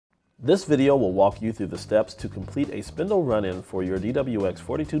This video will walk you through the steps to complete a spindle run-in for your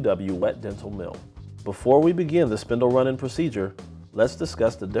DWX-42W wet dental mill. Before we begin the spindle run-in procedure, let's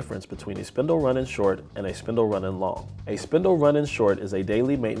discuss the difference between a spindle run-in short and a spindle run-in long. A spindle run-in short is a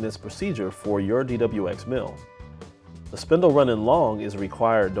daily maintenance procedure for your DWX mill. The spindle run-in long is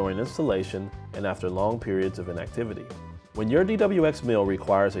required during installation and after long periods of inactivity. When your DWX mill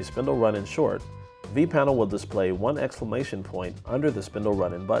requires a spindle run-in short, V-panel will display one exclamation point under the spindle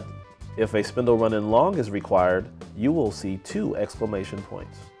run-in button. If a spindle run-in long is required, you will see two exclamation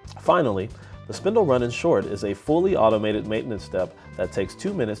points. Finally, the spindle run-in short is a fully automated maintenance step that takes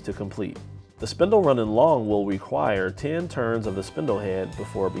 2 minutes to complete. The spindle run-in long will require 10 turns of the spindle head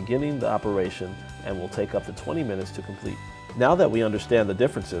before beginning the operation and will take up to 20 minutes to complete. Now that we understand the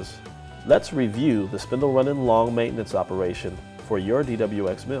differences, let's review the spindle run-in long maintenance operation for your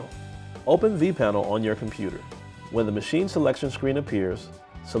DWX mill. Open V-panel on your computer. When the machine selection screen appears,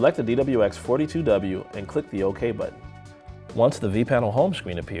 select the DWX-42W and click the OK button. Once the V-panel home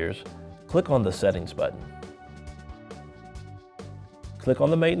screen appears, click on the Settings button. Click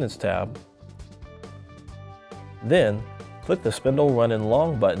on the Maintenance tab. Then, click the Spindle Run-in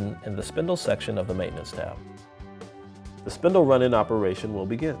Long button in the Spindle section of the Maintenance tab. The spindle run-in operation will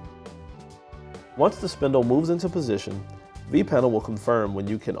begin. Once the spindle moves into position, V-panel will confirm when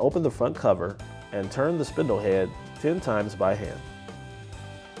you can open the front cover and turn the spindle head 10 times by hand.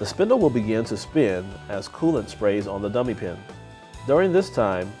 The spindle will begin to spin as coolant sprays on the dummy pin. During this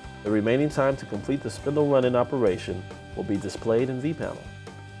time, the remaining time to complete the spindle run-in operation will be displayed in V-panel.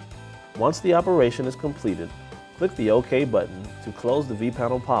 Once the operation is completed, click the OK button to close the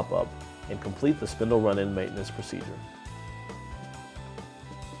V-panel pop-up and complete the spindle run-in maintenance procedure.